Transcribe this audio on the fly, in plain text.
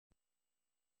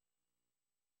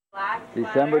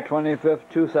December 25th,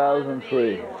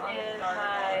 2003. Is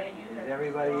my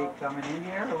everybody coming in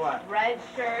here or what? red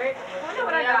shirt. I wonder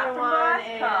what I got from one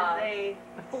Boston. is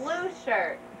a blue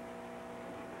shirt.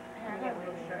 I got a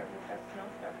blue shirt. We've got snow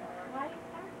stuff on it.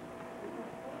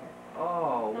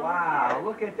 Oh, wow,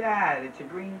 look at that. It's a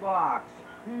green box.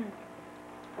 I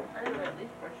didn't at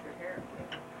least brush your hair.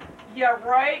 Yeah,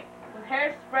 right? With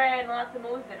hairspray and lots of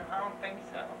mousse in them. I don't think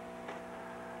so.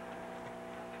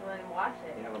 Well, then wash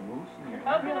it. You have a moose in your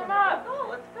Open them up. Oh,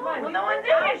 let's go. Well, no one's in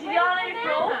here. She's yelling at you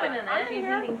for opening it. She's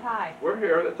eating pie. We're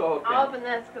here, that's all it I'll counts. open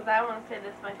this because I want to say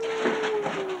this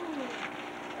myself.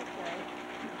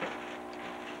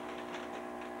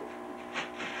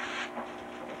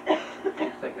 Looks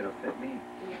like it'll fit me.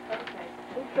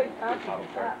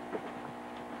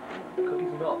 Cookies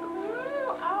and milk.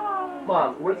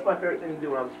 Mom, what's my favorite thing to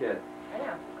do when I was a kid?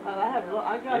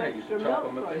 I got Yeah, you extra should chop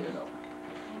milk them for up in you. the milk.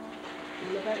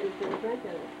 And I bet you can drink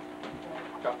it.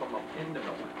 Chop them up in the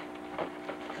milk.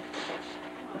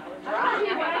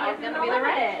 It's going to be the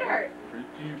red shirt. Pretty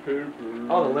paper.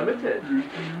 Oh, the limited.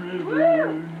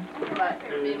 Woo! But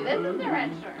maybe this is the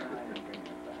red shirt.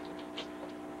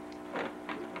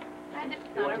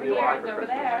 It's not over here, it's over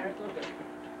there.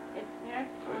 It's here.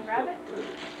 Wanna grab it?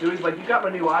 Dude, like, you got my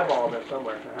new eyeball in there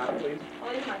somewhere. Can I have it, please?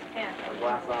 I'll use my pants. My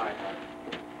glass eye.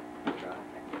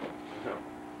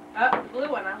 Blue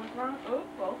one. I was wrong. Oh,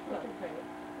 both.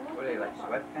 What are they, like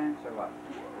sweatpants or what?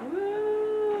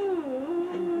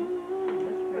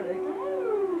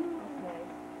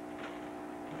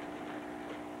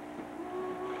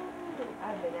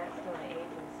 I've been at Stone Ages.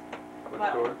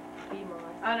 What store?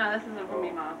 Oh no, this is a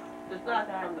Ruby Moss. It's not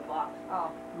from the box.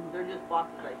 Oh. They're just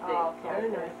boxes, I think. Oh,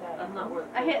 okay. That's not worth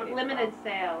I hit limited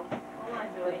sales.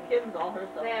 Kim's all her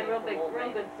stuff. They had real came from good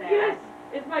Old Navy. sales. Yes!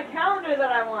 It's my calendar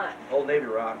that I want. Old Navy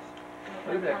rocks.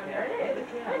 There it is.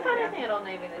 I got anything at Old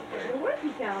Navy this year. The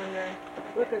worky calendar.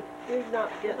 Look at, he's not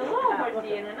There's getting a little half.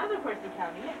 horsey and another horsey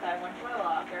calendar. Yes, I went to my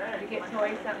locker. Did you get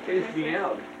toys something? It's being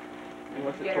out.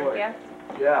 What's the Get her toy? gift?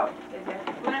 Yeah. Did you?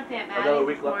 Went up to Aunt Another Maddie's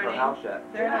week this left for morning. house yet.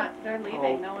 They're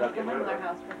leaving. No one's that's going to right. their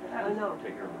house for I Christmas. know.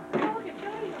 Take her. Oh, look at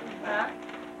Joey's back.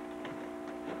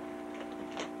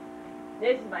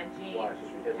 This is my jeans. Why?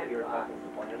 Just because of your talking to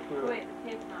the plan? Wait, the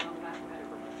tape's not on the back of it.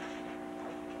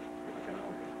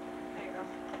 There you go.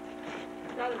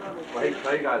 Well, I hate to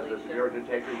tell you guys this, if you're a good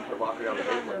taker, you should lock her down the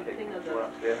table and take Thing of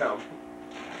it. the- Yeah.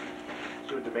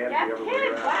 She would demand Yeah, you everywhere kid,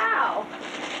 you're at. wow.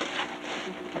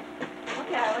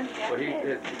 Okay, I went to Well,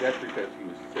 get that's because he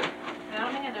was sick. I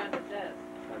don't think I know what this is.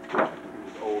 He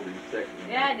was old and sick.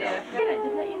 Yeah, I do. I did that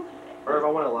yesterday. Or if I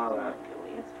want to allow that.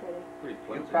 It's pretty. Pretty You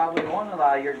flimsy. probably won't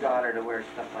allow your daughter to wear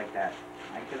stuff like that.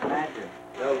 I can imagine.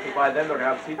 No, because by then they're going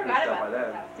to have see-through Forgot stuff by about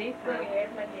then. that. See-through.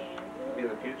 Here's my jeans. It'll be in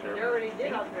the future. They already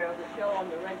did on there, the show on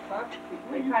the red carpet.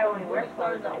 We probably only wear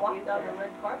clothes that walked down the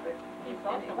red carpet.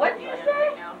 What'd you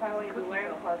say? Probably be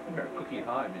wearing clothes. You're a cookie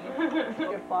high, man.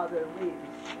 Your father leaves,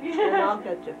 and I'll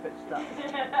get you fixed up.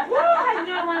 Woo! How'd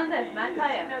you know I wanted this? Matt tell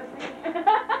you.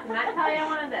 Did Matt tell you I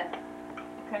wanted this?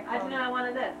 How'd you know I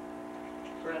wanted this?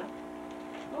 Brenda?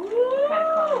 What kind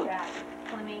of clothes is that?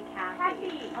 Clemmy Cappy.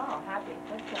 Happy. Oh, happy.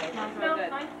 That's good. Smells real good.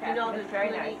 nice, You know It's there's very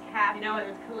Clinique nice. Happy,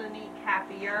 there's Clinique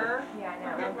Happier. Yeah, I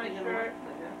know. That's my shirt.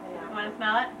 You want to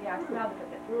smell it? Yeah, I smelled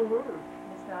it. Mm-hmm.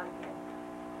 I smelled it.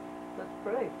 That's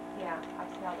pretty. Yeah, I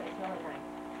smelled it. It's really nice.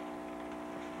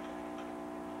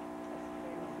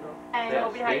 And That's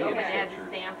hope you have to stadium open it as a picture.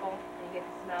 sample. You get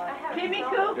to smell it. Kimmy You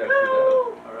Coo gotta see Coo!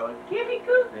 Oh, really? Kimmy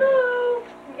Coo Coo!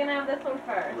 We're gonna have this one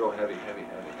first. Real heavy stuff.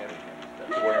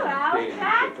 Woo, Wearing Al the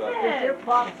stadium, it's up. Is your Jackson!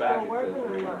 box Back still it working says or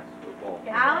Ravens not? football.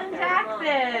 Alan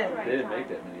Jackson! They didn't make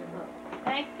that many of them.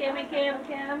 Thanks, Kimmy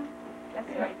Kim. That's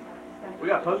right. We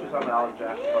got posters on the Alan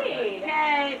Jackson. Hey!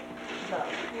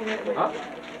 Okay. Huh?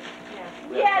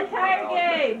 Yeah, tire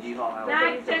gauge!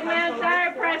 Max, check me out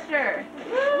tire pressure!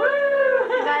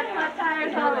 Woo! Guys flat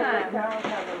tires all the time.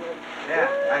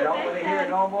 Yeah, I don't want to hear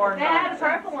no more They had a nonsense.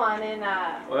 purple one in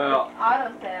Well,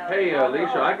 auto sales. hey,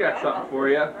 Alicia, I got something for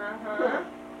you. Uh-huh.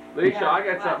 Alicia, I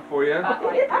got something for you.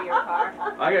 Spotlight for your car.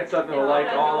 I got something to light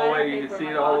all the way. You can see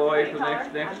it all the way to the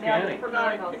next county.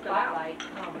 Spotlight.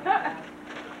 Oh my God.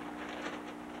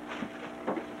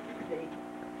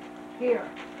 Here.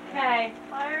 Okay.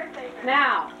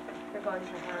 Now, They're going to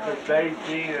her. The Betty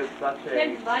C is such Kim,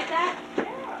 a... you like that?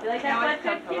 You like that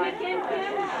sweatshirt, Kimmy Kim?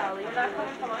 We're not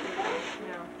coming for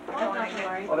lunch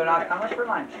today? Well, they're not coming for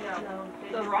lunch. No.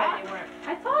 The Rock?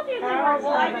 I told you they Carol, were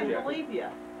well, I seven. didn't believe you.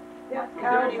 Yeah,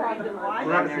 Carol's Carol's reason why. why.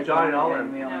 We're not gonna see Johnny and all And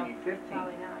in. we only No. need 15.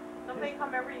 Probably not. Don't they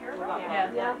come every year?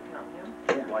 Yeah. Yeah.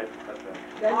 his wife, that's it.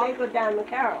 Then they go down to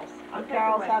Carol's. I'll The take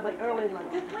Carol's away. have an early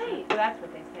lunch. Just wait. So that's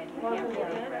what they said. You can't Well, believe yeah.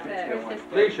 it. Your sister.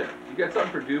 Alicia, you got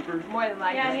something for Dupers? More than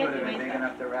likely. Yeah, This he would has have to been be- big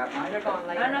enough to wrap my. They're going I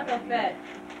late. don't know if they'll fit.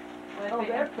 Oh,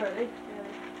 they're pretty.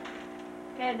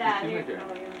 Okay, Dad, Just here. image it.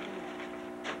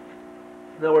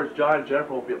 In other words, John and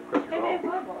Jennifer will be up Christmas. Maybe it's Oh.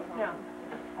 horrible. No.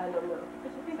 I don't know.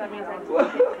 So that means I just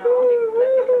want to take it off. Let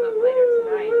it come up later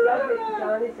tonight.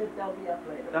 Johnny said they'll be up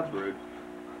later. That's rude.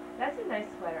 That's a nice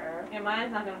sweater. Yeah,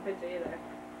 mine's not gonna fit you either.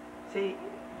 See,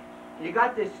 you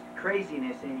got this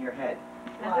craziness in your head.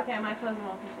 That's okay, my clothes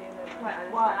won't fit you either. What, on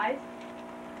the What? sides?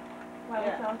 Why would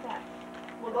Yeah. you want that?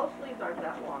 Well, those sleeves aren't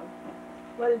that long.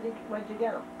 Where'd you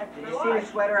get them? Did you see the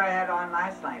sweater I had on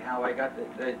last night? How I got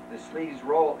the sleeves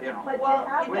rolled, you know? But Well, you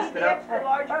have you twist need it the up. extra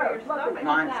large for your Look at stomach.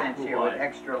 Nonsense here with Why?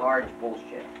 extra large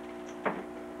bullshit. Well,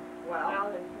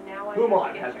 Well, now I Kumon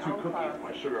need to has get 2 your own cookies, clothes.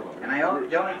 my sugar lover. And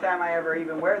the only time I ever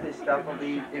even wear this stuff will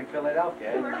be in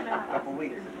Philadelphia in a couple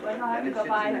weeks. Well, I'll have And to it go sits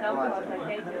buy in the some clothes closet. like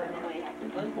they do anyway.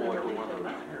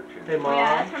 Hey, Mom.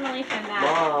 Yeah, that's from Alicia and Dad.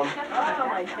 Mom. Oh,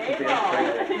 my Suzanne's table.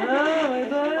 pregnant. Oh, my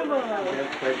table.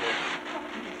 Suzanne's pregnant.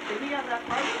 did he have that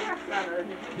part of that?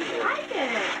 I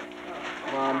did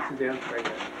it. Mom, Suzanne's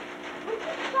pregnant.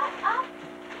 Shut up.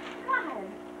 God.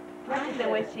 That's the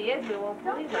way she is, we won't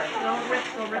believe her.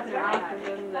 Don't rip it off and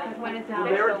then Because when it's Well,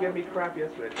 they were official. giving me crap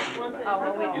yesterday. Oh,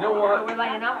 well, we, You know what? we're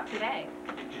laying up today.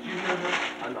 Did you hear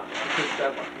her? I'm not. Chris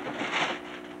Stefan.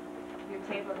 Your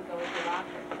table to go with your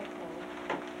locker. That's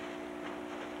all.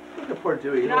 Look at poor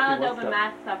Dewey. You're He not allowed to wants open to-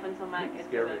 Matt's stuff until Matt gets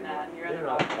Scary. to it, Dad. You're They're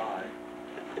other not fine.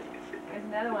 There's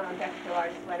another one with extra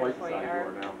large sweater Twice the for you, size you Herb.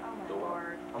 are now. Oh, my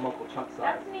Lord. I'm Uncle Chuck's size.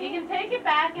 That's neat. You can take it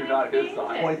back and You're not his exchange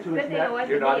size. it. 22 Good is thing it next. wasn't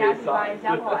You're me, not I'd his be buying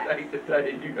size. double I X. hate to tell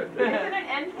you, you got Isn't that. it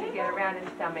end To get around his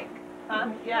stomach. Huh?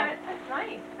 Yeah. That's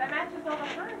nice. That matches all the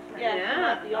furniture. Yeah, Yeah.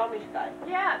 not the Amish guy.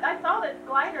 Yeah, I saw that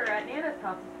glider at Nana's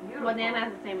house. It's beautiful. Well, Nana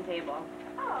has the same table.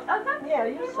 Oh, that's Yeah,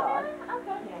 you saw it.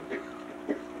 Okay.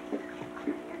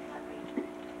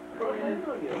 Bro, how you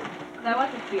doing, you? That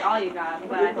wasn't to be all you got,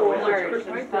 but I Where's splurged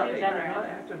Christmas and stuff Day? generous.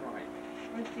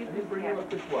 Where's I didn't Duper's bring you cat? up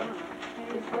this one.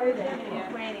 It's waiting. He's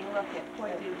waiting, look at poor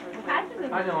Duper. Patches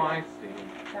is I know, I see.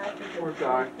 Patrick is Poor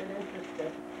guy. been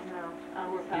interested.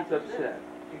 No. He's upset.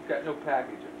 He's got no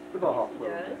packages. Look at how slow it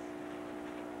does. is.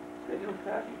 He's got no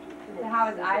packages. So how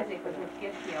is Isaac with his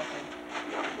gifts he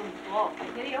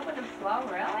opened? Did he open them slow,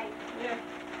 really?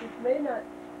 He may not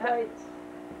quite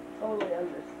totally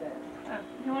understand.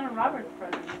 You want a Robert's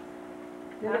present?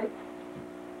 Did I?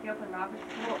 He opened Robert's?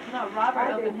 Well, no, Robert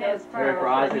I opened think his that's first. Eric but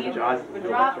Rising he and John's would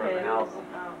still drop around the his. house.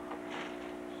 Oh.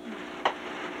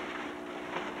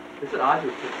 They said Ozzy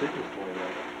was put sleeping for you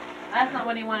though. That's not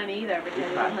what he wanted either because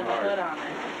it doesn't have a hood on it.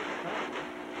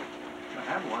 I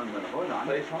have one with a hood on it.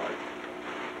 Plays hard.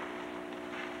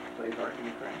 Plays hard and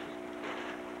he crashes.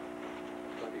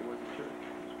 Like he wasn't sure.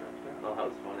 Oh, that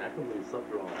was funny. I couldn't believe he slept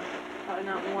through all that. Probably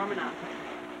not warm enough.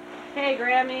 Hey,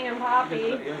 Grammy and Poppy.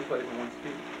 He only plays in one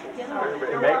speed. Yeah.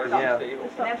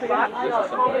 That's what I know, This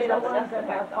is only the something. ones that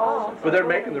have holes. But they're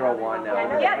making their own wine now.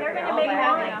 Yeah, they're gonna make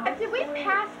wine. Did we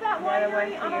pass that Another one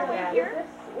winery for on your our way dad. here?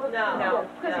 No.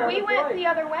 Because we went the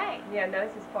other way. Yeah, no,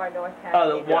 this is far north.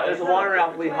 Oh, there's a winery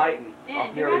off Lee Heighton. Yeah,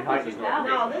 Off near Lee you're Heighton.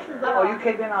 No, this is Oh, you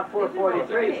came in on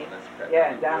 443?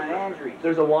 Yeah, down in Andrews.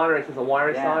 There's a winery, it says a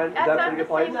winery Yeah. sign. Is That's that not pretty the good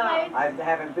place? same No. place. I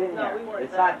haven't been No, there. we weren't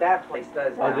It's there. not that place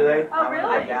does Oh, that. do they? Oh, really? I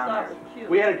went down there.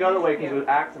 We had to go the way because it was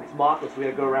accents mock us, so we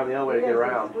had to go around the other way to get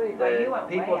around. Well, you The went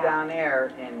way people out. down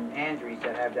there in Andrews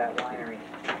that have that winery.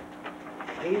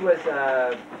 He was,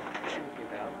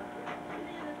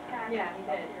 Yeah, he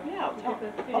did. Yeah,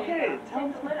 okay, tell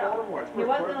them from Baltimore. He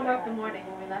was gonna work the morning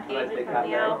when we left. Nice day From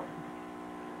cafe. the out.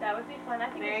 That would be fun. I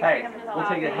think Merry we Hey, should we'll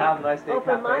take you to Have a Nice Day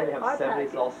Open Cafe. They my have 70s,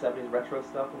 package. all 70s retro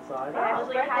stuff inside.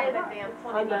 actually had it Birthday advanced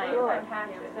on the 29th. floor. I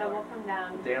packed it. So we'll come down.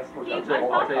 Dance floor, Keith, that's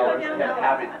all I'll the go colors. down They have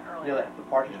there. Habit, you know, the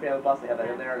Partridge Family bus, they have that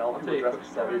in there, and all the I'll people tell you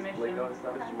dressed in 70s, mission. Lego and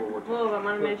stuff. This is World War II. Move, I'm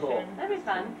on a Cool, cool. mission. That'd be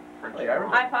fun. Oh, yeah, I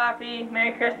remember. Hi, Poppy.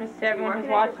 Merry Christmas to everyone who's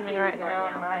watching me right now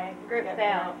on my group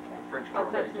sale. French I'll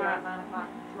car start race. tomorrow at 9 o'clock.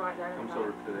 Comes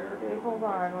over to there. Hold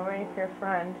on, we're waiting for your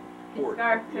friend. Ford.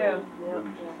 Scarf, too. Yeah.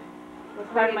 It's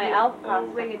part of my elf What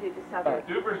costume. are you gonna do, just have it?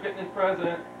 Duper's getting his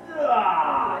present.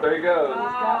 There he goes.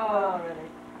 He's got one already.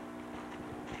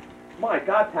 My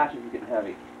God, Patrick, you're getting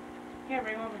heavy. Here,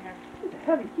 bring him over here. He's a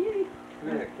heavy kitty.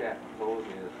 Look at that cat. As old as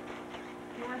he is.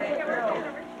 Hey, girl.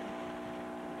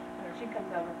 She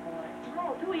comes over for lunch.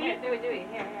 No, do Here, it. Dewey,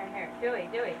 here.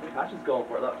 Dewey. Patrick's going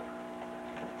for it, look.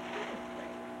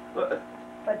 Look.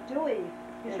 But Dewey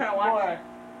He's is trying to watch more it.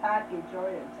 package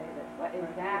orientated. What is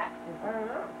that? I don't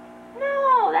know.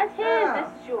 No, that's his. Yeah.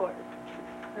 This is yours.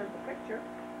 There's a picture.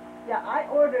 Yeah, I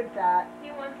ordered that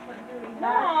He wants one, do we?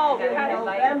 back you in gotta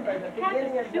light November, the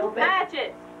beginning of Two November.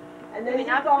 patches. And then Maybe he's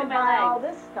not gone between my buy all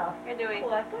legs. this stuff. Here, Dewey. Well,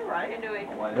 that's all right. Here, Dewey.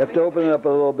 You have to open it up a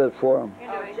little bit for him. Here,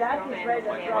 Oh, Dewey. Jackie's ready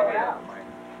to throw it out.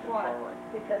 Why?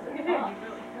 Because it's hot.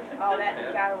 Oh,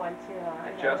 that got one too.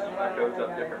 Adjustment goes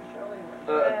up different.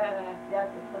 You have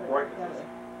to put it together.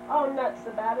 Oh, nuts,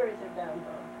 the batteries are down.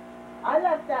 I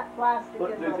left that plastic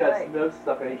Look, in dude's my got leg. snow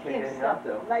stuck and he can't get it out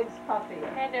though. Legs puffy.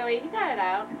 Here, Dewey. He got it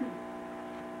out.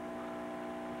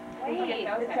 Wait.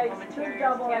 It takes 2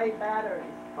 AA batteries.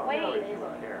 Wait.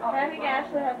 I think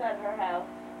Ashley has that at her house.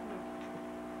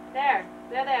 There.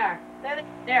 There they are.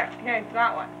 There, here,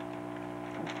 got one.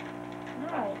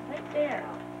 No, right there.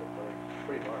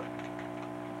 Pretty hard.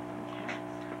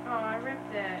 Oh, I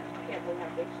ripped it.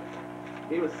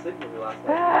 He was sick with me last night.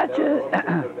 Patches. That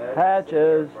was all bad.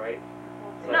 Patches. Right?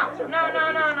 So No, I started no, having no,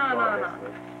 these no, no, no, small no.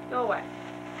 basically. Go away.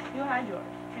 You hide yours.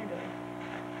 Here, do it.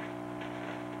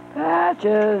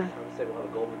 Patches. I would say we'll have a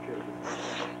golden retriever.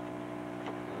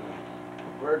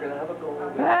 We're gonna have a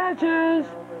golden. Patches.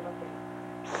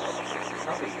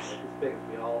 Probably this big, it'll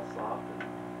be all soft and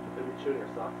they'll be chewing our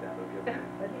socks out. It'll be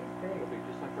it'll be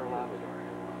just like our Labrador.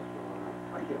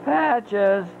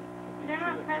 Patches. They're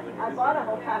not presents. I bought a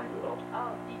whole pack.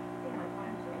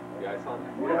 You guys saw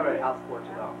that? We don't have a house porch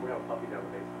enough. We have a puppy down the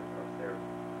basement upstairs.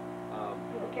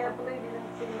 I can't believe you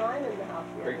didn't see mine in the house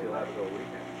yet. Crazy Labrador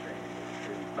weekend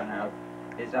training.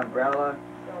 His umbrella,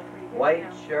 white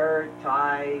shirt,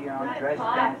 tie, you know, dress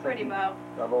That's pants, like pretty, he's Bo.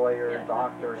 a lawyer,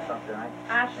 doctor or something, right?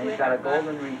 And Ashley he's got a has that.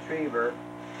 golden retriever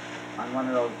on one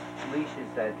of those leashes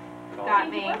that, Got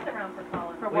He me. was around for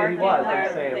Colin. For Yeah, he working was, I'm there,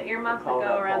 saying, the earmuffs that Colin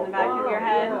go got around the called. back of your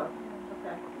head.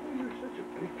 Okay.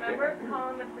 Remember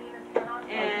Colin would lean his head on?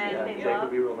 And Yeah, they Jake love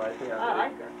would be real nice.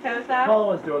 toes up. Colin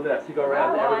was doing this. He'd go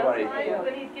around to everybody.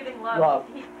 When he's giving love, Love.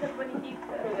 because when he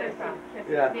kisses.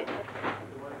 Yeah.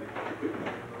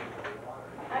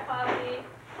 Hi, Bobby.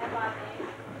 Hi, Bobby.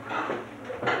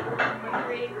 We're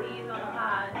creating these on the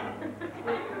pod.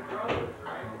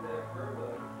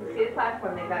 You see the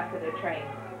platform they got for their train?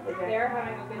 If they're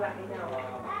having a good, let me know.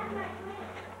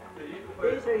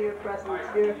 These are your presents,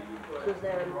 dear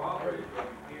Suzanne and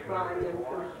Brian and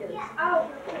for the kids.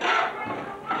 Oh.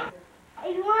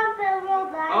 You want the roll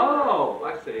down? Oh,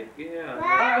 I see, yeah.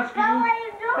 That's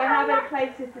So have a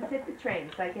place just to sit the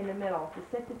trains, like in the middle, to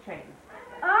sit the trains.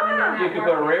 Oh. You could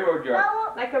put a railroad yard.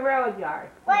 Well, Like a railroad yard.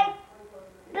 like,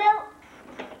 build,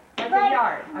 Like like, a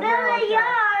yard. build a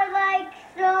yard, like,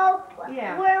 so,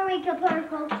 Yeah. where we can put our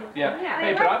coaches. Yeah, Yeah.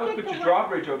 hey, but I would put your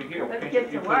drawbridge over here. Let's Can't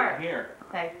get you to put it work. here?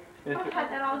 Okay. And I if it- had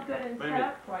that all good and Wait a set minute.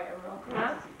 up for you, real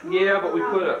Huh? Yeah, but we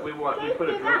put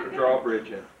a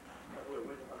drawbridge in.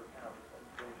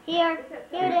 Here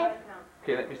it is.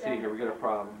 Okay, let me see here, we got a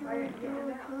problem.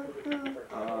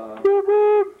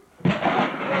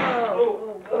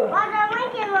 On the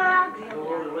Lincoln Logs.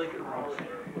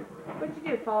 What'd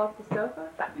you do, fall off the sofa?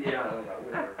 Yeah.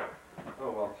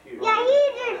 Oh, well, it's huge. Yeah, he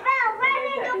just fell right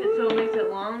into. So it makes it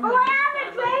long. Oh, I have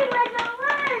a train whistle.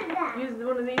 Where is that? Use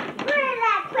one of these. Where is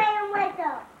that train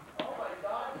whistle?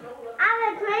 I have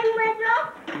a train whistle.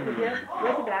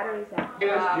 Where's the batteries at?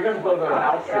 You're gonna build a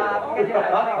house Rob, you're gonna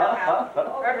build a bigger house.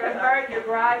 Or convert your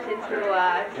garage into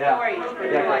storage for Yeah.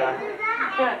 toys.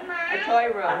 A toy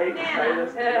room. I hate to say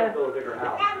this, but you're gonna build a bigger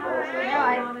house.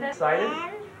 Excited?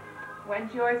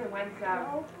 When's yours and when's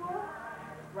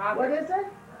Robert? What is it?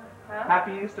 Huh?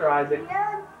 Happy Easter, Isaac.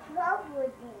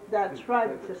 That's right,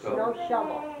 it's a snow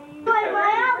shovel.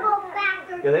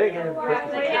 Yeah, they didn't get him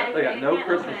Christmas. They got no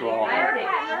Christmas law. Isaac,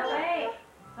 no way.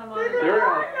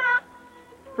 They're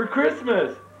for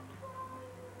Christmas.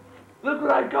 Look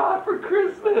what I got for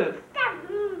Christmas.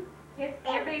 Your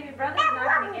baby brother's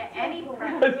not gonna get any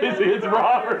presents. It's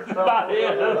Robert's, not his.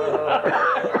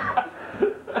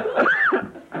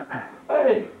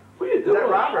 Hey, what are you Is doing? that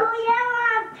Robert?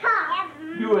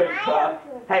 You ain't tough.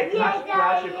 Hey, can I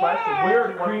ask you a question? Yeah.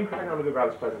 Where's green? I'm gonna go grab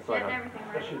his present so I Getting know. everything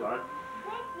Oh, ready. she's on it.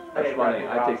 That's funny.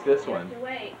 I take this one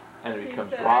Wait. and it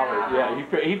becomes Robert. Yeah, he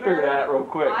figured that out real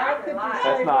quick. How could you That's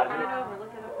say not. Look it over,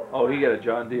 look it over. Oh, he got a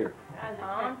John Deere.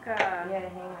 Tonka. You gotta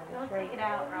hang on. Don't It's take right. it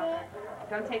out, Robert.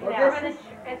 Don't take it Well, out. this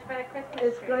It's for the Christmas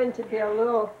It's tree. going to be a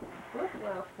little,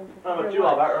 well. How about you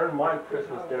all? I earned my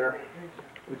Christmas dinner.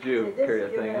 Would you carry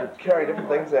that thing in? Carry different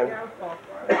things in. Careful.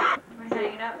 We're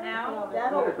hanging up now.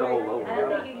 That'll The whole load. I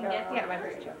don't think you can get to Yeah, my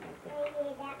first joke.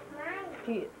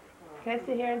 Can I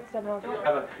sit here and step on?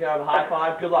 Have a high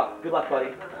five. Good luck. Good luck, buddy.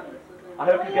 I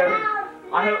hope you get it.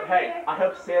 I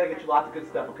hope Santa gets you lots of good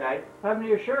stuff, okay? What happened to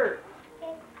your shirt?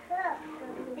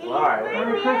 All right.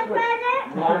 Merry Christmas.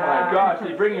 Oh my gosh,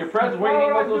 you bringing your presents? Where do you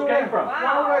think most of those came from?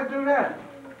 Why would I do that?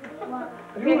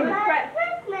 You Christmas were,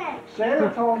 presents. Santa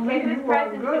told me you Christmas weren't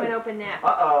presents to an good. open net.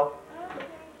 Uh-oh.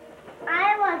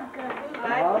 I was good.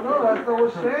 I know, that's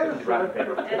what Santa It's wrapping said.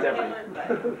 paper. It's empty.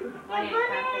 You put it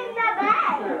in the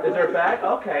bag. Is there a bag?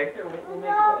 Okay.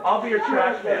 No. I'll be your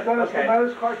trash man. Dennis Okay.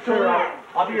 Menace cartoon. Sure,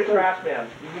 I'll be your trash man.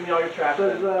 You give me all your trash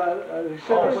Says, man. he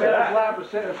said Oh, to look at Santa's that. lap, and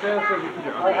Santa says, have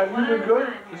you been good?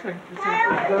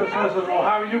 Dennis says, well,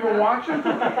 have you been watching?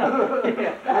 That's mine.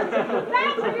 Yeah.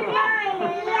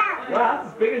 Wow, that's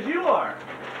as big as you are.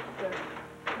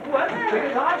 Ooh, that's as big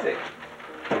as Isaac.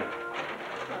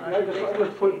 I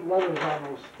just put letters on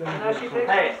those things.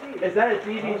 Hey, is that a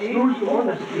DVD? Oh,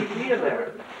 there's a DVD in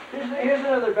there. Here's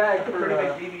another bag That's a for,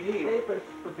 pretty big DVD.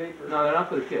 paper. No, they're not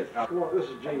for the kids. Well, this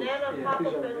is James. These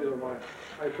are mine.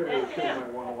 I figured the kids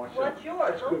might wanna watch that. What's yours?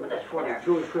 That's good, Open that's it. funny. Here.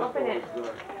 Julie Crystal Open it. was,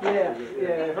 yeah,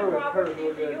 her,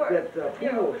 that,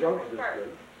 Here, pool junk open is first.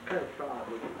 kind of proud,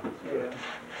 but it's good.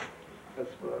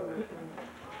 That's,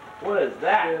 What is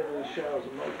that? Family Shells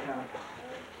in Motown.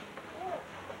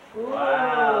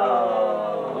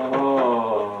 Wow.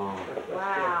 Oh,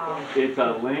 Wow. it's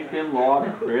a Lincoln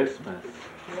Log Christmas.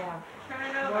 Yeah. Turn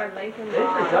it over. More Lincoln They've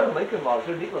Logs. done Lincoln Logs.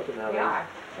 They're neat looking They nowadays. are.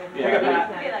 Yeah. They're Pat.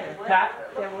 very Be like nice. wood. Pat.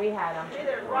 Then we had them. See,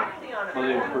 there's Roxy on it. Oh,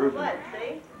 they improved Lead, it.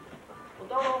 see? Well,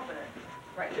 don't open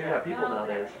it. Right You there. have people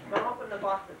nowadays. Don't open the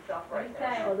box itself What do right you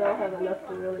there. say? Oh, they'll have enough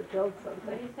to really build What do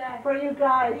something. you say? For you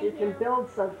guys, you can build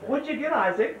something. What'd you get,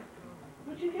 Isaac?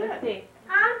 What'd you Let's get? see.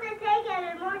 I'm to take it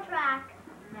and more track.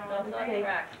 Don't Let's touch see.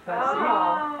 track.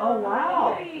 Oh,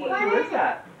 wow. Nice. What year is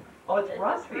that? Oh, it's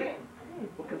rusty. green.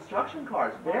 Well, construction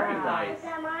cars. Very Wow. nice. Is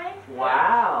that mine?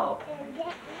 Wow.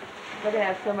 We're gonna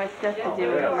have so much stuff to do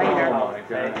with Yeah. it later. Oh my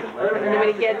God. And then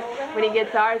when he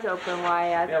gets ours open, why,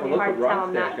 Yeah, it's but look hard what to tell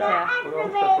him Ronstadt not got. to. Look at all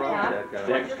the stuff Ronstadt got.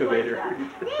 The excavator.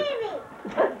 Davy.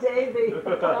 Davy.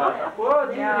 Whoa,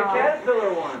 these are the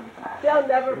caterpillar ones. They'll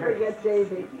never forget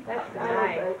Davy. That's I don't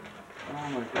nice. think. Oh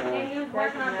my And God. he was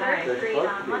working on Nice. Third Street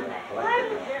on Monday.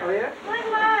 Oh, yeah?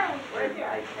 Where's mine? Right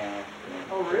here.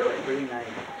 Oh, really? Pretty nice.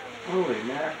 Holy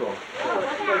mackerel.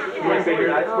 Yeah. We're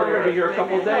gonna be here a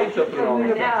couple of days up there all We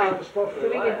the have to No. take the stuff So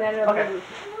we away. get that Okay. over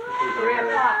 3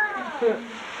 o'clock. The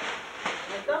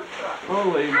dump truck.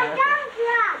 Holy A mackerel. dump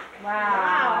truck.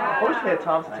 I Wow. wish they had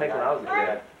Thompson Tank when I was a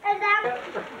kid. A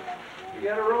dump. You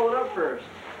gotta roll it up first.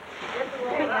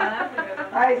 Yeah, that's a good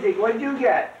one. Isaac, what'd you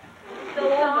get? Still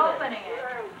Still opening. opening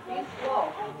it. He's slow.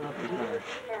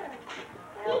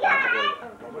 You got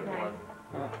it.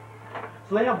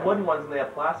 So they have wooden ones and they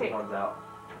have plastic ones out.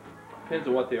 Depends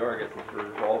on what they are, I guess if they're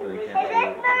revolving, they Is can't this do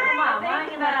it. Come mine? on, mine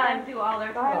and let them do all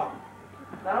their stuff. Oh,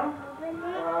 No? Open No,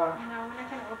 it. we're not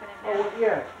gonna open it now. oh,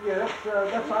 yeah,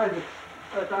 that's Isaac.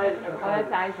 That's Isaac. Oh,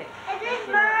 that's Isaac. Is this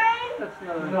mine? That's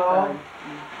another. No,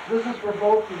 this is for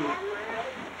both of you.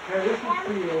 Yeah, this is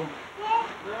for you.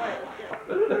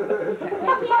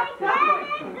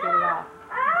 Can't get it off.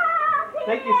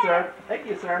 Thank you, sir. Thank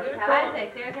you, sir.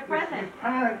 Isaac, there's your present.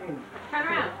 Panicking. Turn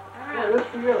around. Yeah, this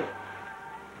for you.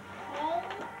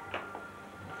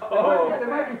 Oh, They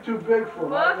might be too big for him.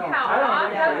 Look how I don't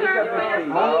awesome think so. your He's got feet. big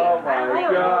feet. oh my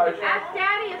gosh. Ask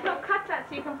Daddy if he'll cut that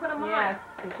so you can put them Yeah, on.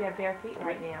 because you have bare feet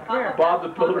right now. Here. Bob the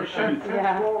Builder shoes.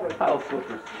 Yeah. House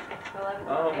slippers. 11,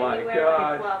 Oh my anywhere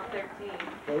God. from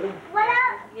 12, 13. What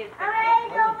up? He is I'm ready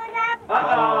to open up.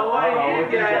 Uh-oh, what did you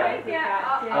what'd you get?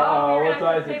 Yeah. Uh-oh, what's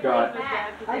Isaac got?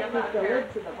 I put the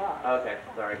lid to the box. Okay,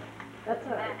 sorry. That's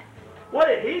all right. What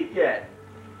did he get?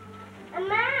 A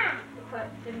map. Put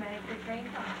the miniature train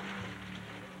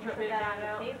on. Put that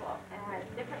on the table. It has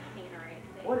different scenery.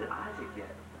 What did Isaac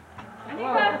get? And you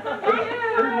got some His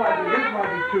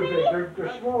might be too big.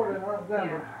 They're smaller than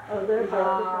them. Oh, there's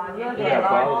Yeah,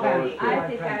 Bob's always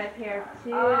Isaac got a pair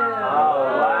too. Oh,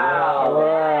 wow.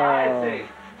 Wow. Isaac.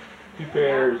 2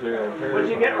 pairs there. What did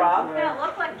you get, Rob? It's gonna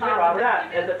look like Hey, Rob,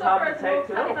 that is the top of the tank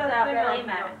too? It's a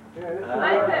playmat.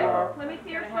 Yeah, Let me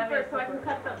see your slippers so I can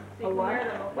cut them. So you can wear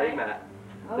them. Play mat.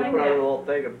 Oh, They I put out a know. little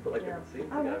thing and put like different scenes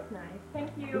Oh, together. that's nice. Thank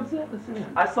you.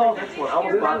 I saw this one. I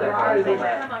almost bought that one.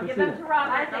 Come on, give them to Rob.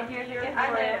 Isaac, here's your gift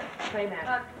for you. Play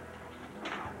mat.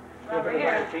 Rob, right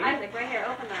here. See? Isaac, right here.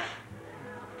 Open that.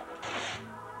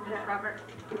 Just Robert.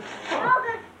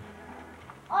 Open.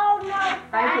 Oh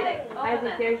no. Isaac, open Isaac,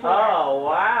 it. there's your. Oh,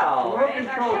 wow. Remote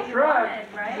control truck.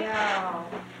 Right? Yeah.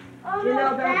 Oh You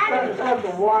know, no. that's got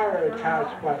the wire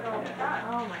attached, but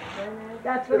Oh my goodness.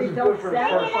 that's what he told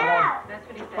Santa Take it Claus. out. That's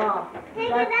what he said. Bob, Take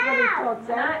that's it what he out. told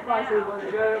Santa Claus he You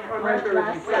wanted. gotta remember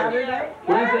Last it's Saturday,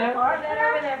 What is that? Put that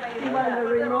over there, baby. he wanted a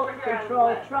remote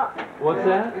control truck. What's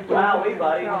that? Wow, we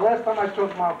buddy. Last time I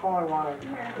took my phone, he wanted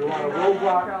a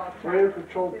Robot radio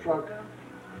control truck.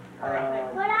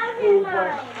 What else is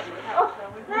mine?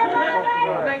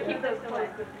 We're gonna keep those close.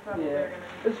 Yeah.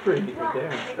 It's pretty neat right there.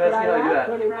 Let's see how you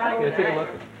do that. Yeah, take a look.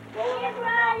 Here's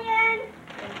Ryan.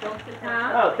 And don't sit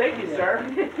down. Oh, thank you, sir.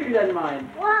 He doesn't mind.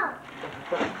 Wow.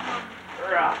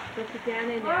 Just sit down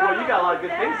in there. Well, you got a lot of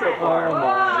good things so far. Oh my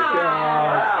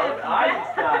God. Wow, I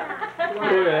just got. Look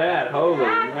at that. Holy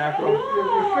mackerel.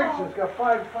 There's restrictions, it's got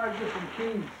five different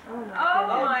keys. Oh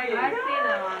my, I've seen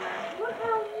them on there.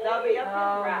 They'll be up in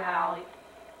Oh, the rat no. alley.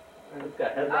 It's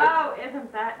got headlights. Oh,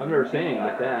 isn't that? I've never seen anything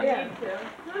like that. Yeah. Me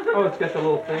too. Oh, it's got the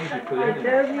little things you put in.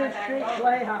 Fairview Street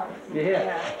Playhouse.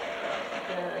 Yeah.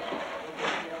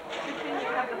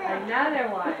 Another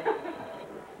one.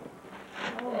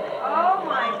 Oh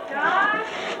my gosh.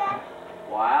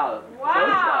 Wow.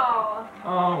 Wow.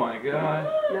 Oh my gosh.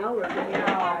 Now we're getting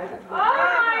live. Oh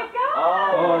my gosh.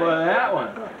 Oh, look at that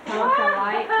one.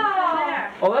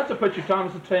 Wow. Oh, that's to put your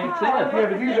Thomas the Tank in. Yeah,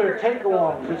 but these are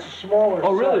take-alongs, it's a smaller.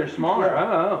 Oh, really? set. They're smaller. Yeah.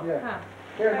 Oh. Yeah.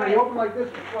 Here, when you open like this,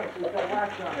 it's like, it's got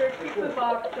latch on it. Keep the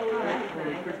box over.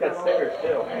 It's got stickers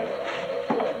too.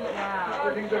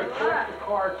 Wow. These are collector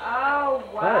cards. Oh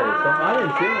That is something. I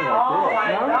didn't see anything Oh like my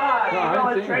this. God! No, I You know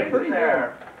haven't the seen trains it. in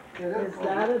there. Yeah, that's Is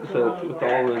that a So with all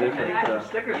the And different they have stuff.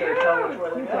 stickers that tell which way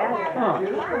they go. Huh. Yeah,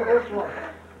 look at this one.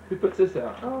 Who puts this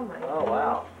out? Oh my. Oh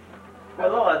wow. Well,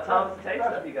 look, that Thomas the Tank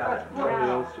stuff you got.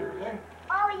 Real serious.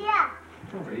 Oh, yeah.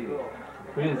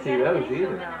 We didn't see those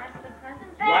either.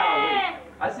 Wow.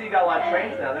 I see you got a lot of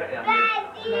trains down there. Yeah.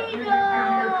 That's These are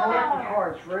Eagle. collector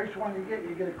cards. For each one you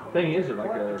get a card. Thing is, they're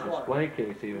like a display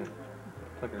case even.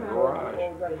 Like a garage.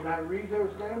 Oh, God, can I read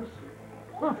those names?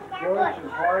 George What? and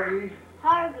Harvey.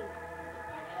 Harvey.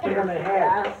 Look on the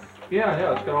head. Yeah,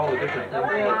 yeah, it's got all the different things.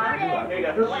 Here you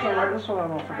go. This one I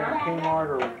don't know if I got Kmart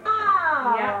or.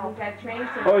 Yeah, we got trains.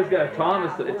 Oh, he's got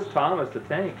Thomas. It's Thomas the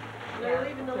Tank. They're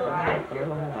leaving the little Oh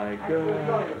my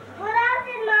God. What else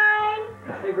is mine?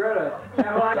 Hey, Greta.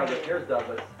 Douglas, here's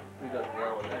Douglas. Who does the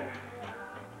yellow there?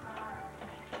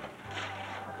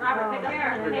 Robert, pick up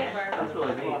your paper. That's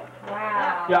really neat.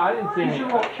 Wow. Yeah, I didn't see These any. are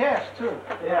little casts too.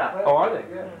 Yeah. Oh, are they?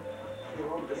 Yeah.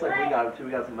 Just like we got too.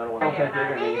 We got some metal ones. I don't think they're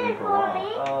gonna need This them is for a for while.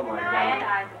 me. Oh my And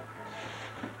God. Isaac.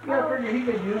 Yeah, I figured he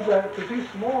could use that, because he's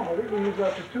small, I think we use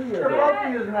that for 2 years. They're both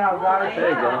using now, guys. There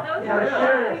you go. Those Yeah, are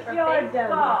sure. for Your baseball.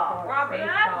 demo. Robert,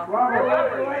 that's Robert,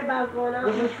 Don't worry about going out.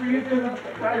 this is for you two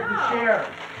guys to share.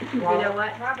 You know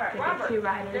what? Robert, Two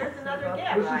riders. there's another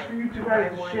gift. This is for you two guys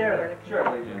to share. Sure.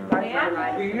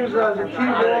 You use it as a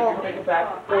T-ball, Take it back.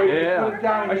 or you Yeah. put it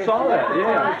down and I you saw that, hit it,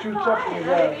 yeah. It shoots up in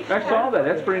the I saw that.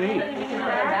 That's pretty neat. I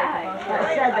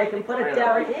said they can put it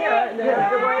down here and then have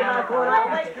to worry about going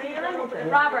out the street or anything.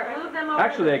 Robert, move them over.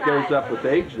 Actually, that goes up with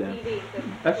age then.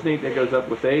 That's neat. That goes up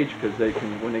with age because they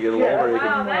can, when they get a little older, they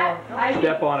Wow, can that. I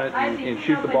step on it and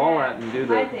shoot the ball at it and do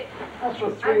the. Isaac. That's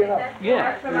for 3 and up.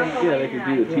 Yeah, yeah. They could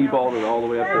do the T-ball to all the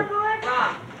way up there.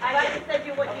 Rob, I just said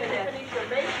you want you to finish your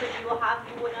basement, you will have,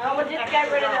 you would. oh, we'll just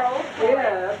get rid of their old.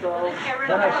 Yeah, that's all. We'll just get rid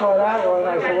Then of I their saw that one, and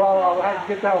I said, well, I'll have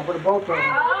to get that one for the boat Oh, thing.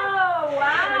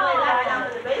 wow. Down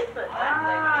in the basement.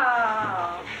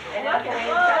 Wow. And Look look at at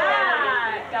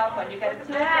that. You got a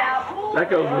tooth out. That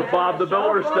goes with Bob the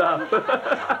Builder stuff.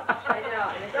 I know,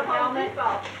 and it's a helmet.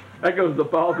 That goes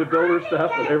with Bob the Builder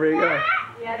stuff, and there you go.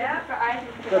 Yeah, that's for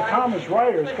Isaac. The Thomas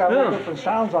Writer, it's got Yeah. different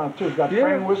sounds on it too. It's got Yeah.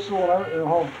 train whistle and everything at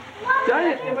home.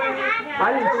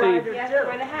 I didn't see.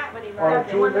 Wear the hat when he Oh,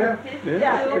 rides. two of them?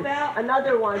 Yeah, Tube it's out.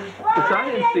 another one. Because I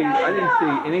didn't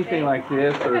see anything like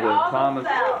this or the Thomas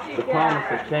the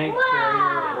Tank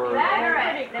Carrier or.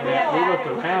 Yeah, we looked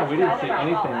around. We didn't see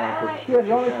anything like this. Yeah,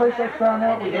 the only place I found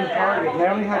out was in Target, and they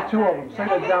only had 2 of them. Same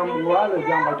thing down where I live,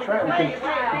 down by Trenton, because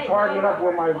the Target up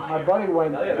where my buddy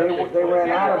went, they ran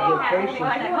out of the cases,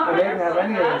 and they didn't have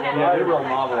any of them. Yeah, they're real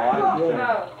novel items.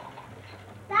 Yeah.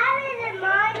 That isn't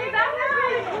mine. That was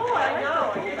really cool. I know.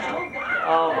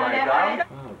 Oh my God.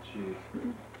 Oh, jeez.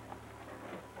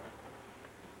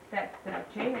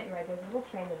 That train that you ride, there's a little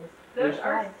train that is. Those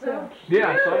are so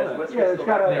Yeah, I saw that. Yeah, it's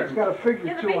got a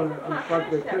figure too on the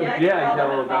front there too. Yeah, he's got a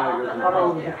little guy that goes I in don't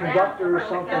know, front. it was a conductor or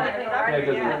something. Yeah, he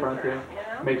goes in the front there.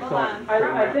 Makes someone.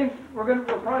 I think we're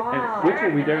probably. And which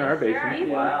will be done in our basement.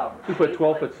 Wow. We put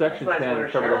 12-foot sections in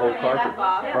and cover the whole carpet,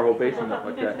 our whole basement up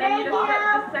like that. Then you just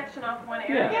cut this section off one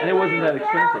area. Yeah, and it wasn't that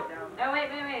expensive. Oh,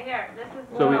 wait, here, this is.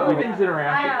 So everything's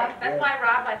interactive. That's why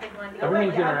Rob, I think, wanted to.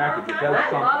 Everything's interactive. It does I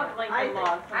something. love Lincoln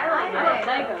Logs. I love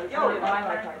Legos. Yo, too. I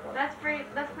like Legos. That's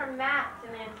for Matt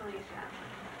and Angelisha.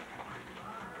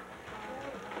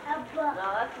 No,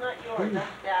 that's not yours,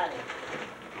 that's Daddy.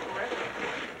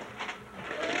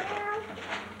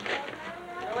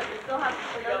 You know what, you still have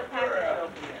another packet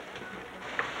open here.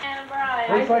 And Brian.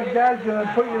 Looks like Dad's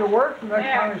gonna put you to work the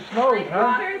next time it snows,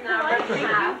 huh? Thank you very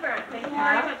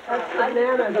much. That's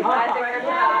banana and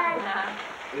pie.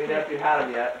 We didn't know if you had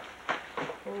them yet.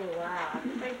 Oh, wow.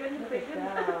 Thank goodness they didn't.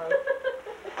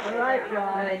 All right,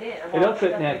 Ron. I did. It'll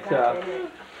fit in that,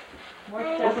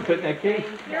 it'll fit in that case.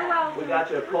 You're welcome. We got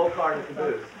you a cold card and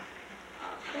caboose.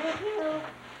 Thank you.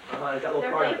 Got a little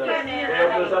card with those. Thank you, They Nana.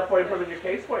 open those up for you, put them in your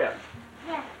case for you.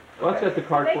 Well, that's at the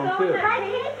card form too.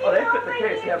 Oh, they fit in the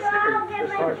case. You have stickers. They're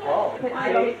sorry for all of them.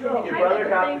 See, your brother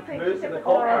got the caboose and the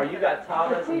cold card. You got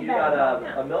Thomas and you got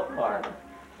a milk card.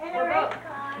 And a red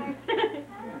card.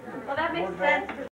 Well, that makes sense.